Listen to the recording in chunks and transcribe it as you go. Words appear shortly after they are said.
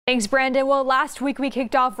Thanks, Brandon. Well, last week we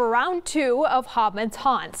kicked off round 2 of Hobmann's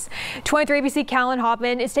Haunts. 23 ABC Kallyn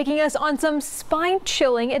Hobmann is taking us on some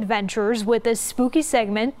spine-chilling adventures with this spooky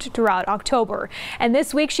segment throughout October. And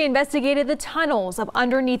this week she investigated the tunnels of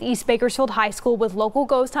underneath East Bakersfield High School with local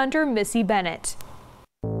ghost hunter Missy Bennett.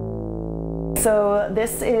 So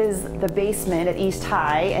this is the basement at East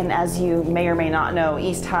High, and as you may or may not know,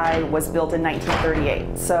 East High was built in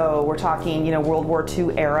 1938. So we're talking, World War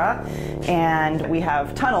II era, and we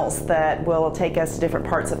have tunnels that will take us to different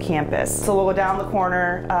parts of campus. So we'll go down the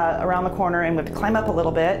corner, around the corner, and we have to climb up a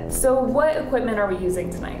little bit. So what equipment are we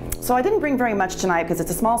using tonight? So I didn't bring very much tonight because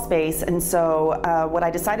it's a small space, and so what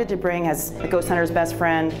I decided to bring as the ghost hunter's best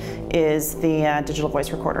friend is the digital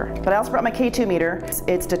voice recorder. But I also brought my K2 meter.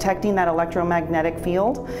 It's detecting that electromagnetic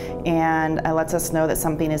field and it lets us know that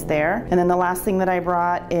something is there. And then the last thing that I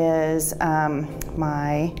brought is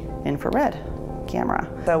my infrared camera.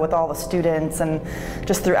 So with all the students and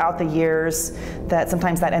just throughout the years, that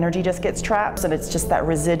sometimes that energy just gets trapped and it's just that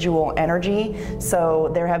residual energy.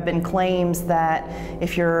 So there have been claims that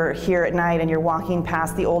if you're here at night and you're walking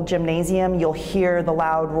past the old gymnasium, you'll hear the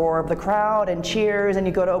loud roar of the crowd and cheers, and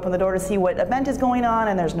you go to open the door to see what event is going on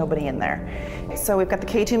and there's nobody in there. So we've got the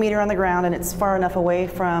K2 meter on the ground and it's far enough away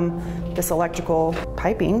from this electrical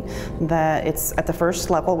piping that it's at the first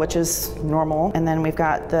level, which is normal. And then we've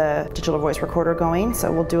got the digital voice recorder going,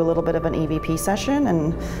 so we'll do a little bit of an EVP session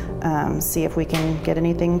and see if we can get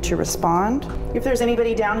anything to respond. If there's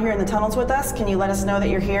anybody down here in the tunnels with us, can you let us know that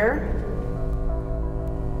you're here?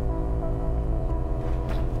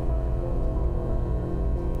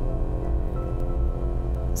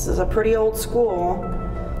 This is a pretty old school,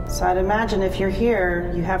 so I'd imagine if you're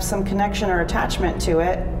here, you have some connection or attachment to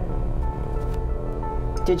it.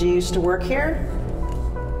 Did you used to work here?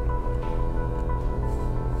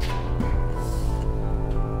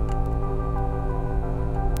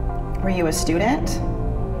 Were you a student?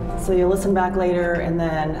 So you'll listen back later, and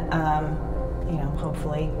then,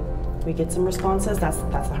 hopefully we get some responses. That's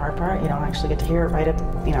the hard part. You don't actually get to hear it right up,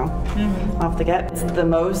 off the get. It's the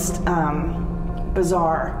most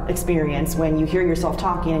bizarre experience when you hear yourself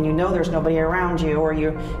talking and you know there's nobody around you, or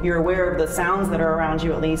you're aware of the sounds that are around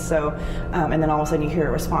you at least. So, and then all of a sudden you hear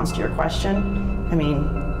a response to your question. I mean,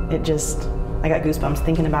 I got goosebumps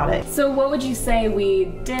thinking about it. So what would you say we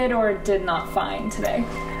did or did not find today?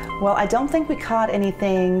 Well, I don't think we caught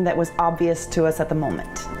anything that was obvious to us at the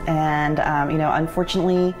moment. And,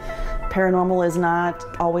 unfortunately, paranormal is not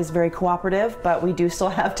always very cooperative, but we do still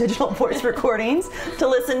have digital voice recordings to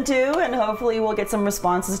listen to, and hopefully we'll get some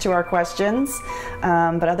responses to our questions.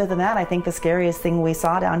 But other than that, I think the scariest thing we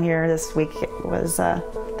saw down here this week was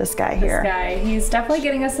this guy here. This guy, he's definitely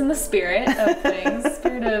getting us in the spirit of things,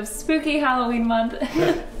 spirit of spooky Halloween month.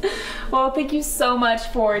 Well, thank you so much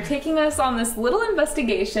for taking us on this little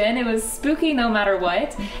investigation. It was spooky no matter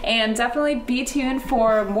what. And definitely be tuned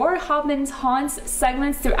for more Hobmann's Haunts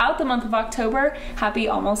segments throughout the month of October. Happy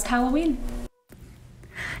almost Halloween.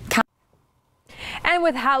 And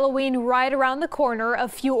with Halloween right around the corner, a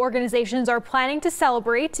few organizations are planning to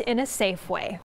celebrate in a safe way.